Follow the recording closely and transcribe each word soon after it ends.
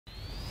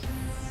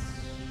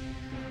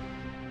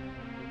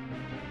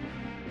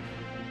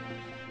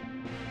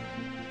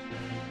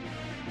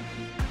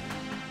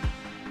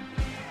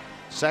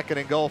Second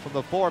and goal from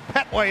the 4.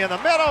 Petway in the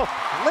middle,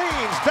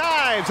 leans,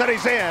 dives, and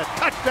he's in.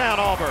 Touchdown,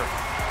 Auburn.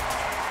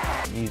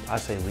 I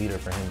say leader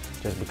for him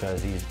just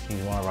because he's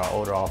one of our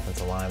older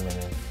offensive linemen,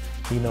 and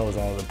he knows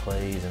all the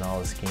plays and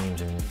all the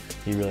schemes, and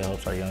he really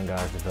helps our young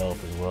guys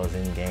develop as well as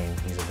in game.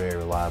 He's a very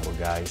reliable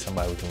guy. He's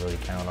somebody we can really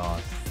count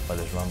on,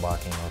 whether it's run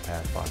blocking or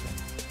pass blocking.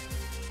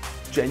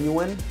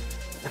 Genuine.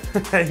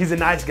 He's a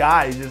nice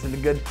guy. He's just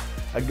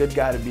a good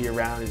guy to be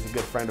around. He's a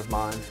good friend of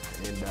mine,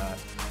 and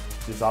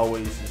just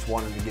always just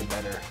wanting to get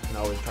better and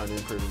always trying to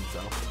improve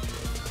himself.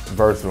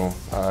 Versatile.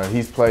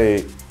 He's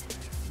played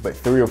like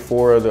 3 or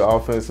 4 of the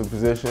offensive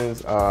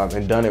positions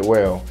and done it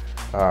well.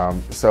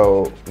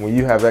 So when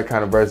you have that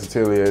kind of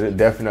versatility, it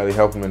definitely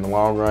helps him in the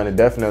long run. It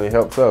definitely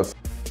helps us.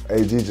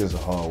 AG's just a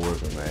hard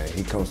worker, man.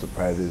 He comes to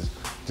practice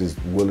just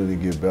willing to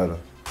get better,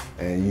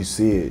 and you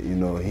see it. You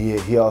know,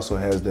 he also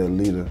has that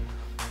leader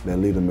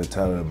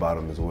mentality about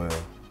him as well.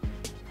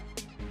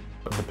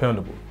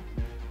 Dependable.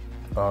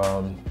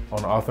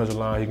 On the offensive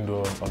line, he can do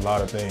a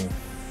lot of things.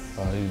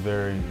 He's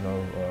very,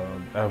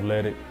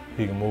 athletic.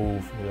 He can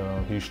move.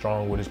 He's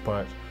strong with his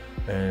punch.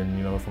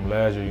 And from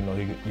last year,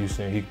 you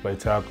seen he can play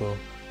tackle,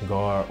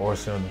 guard, or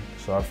center.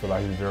 So I feel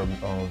like he's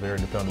very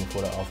dependable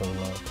for that offensive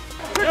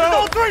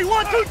line. 3,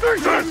 1, 2,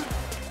 3.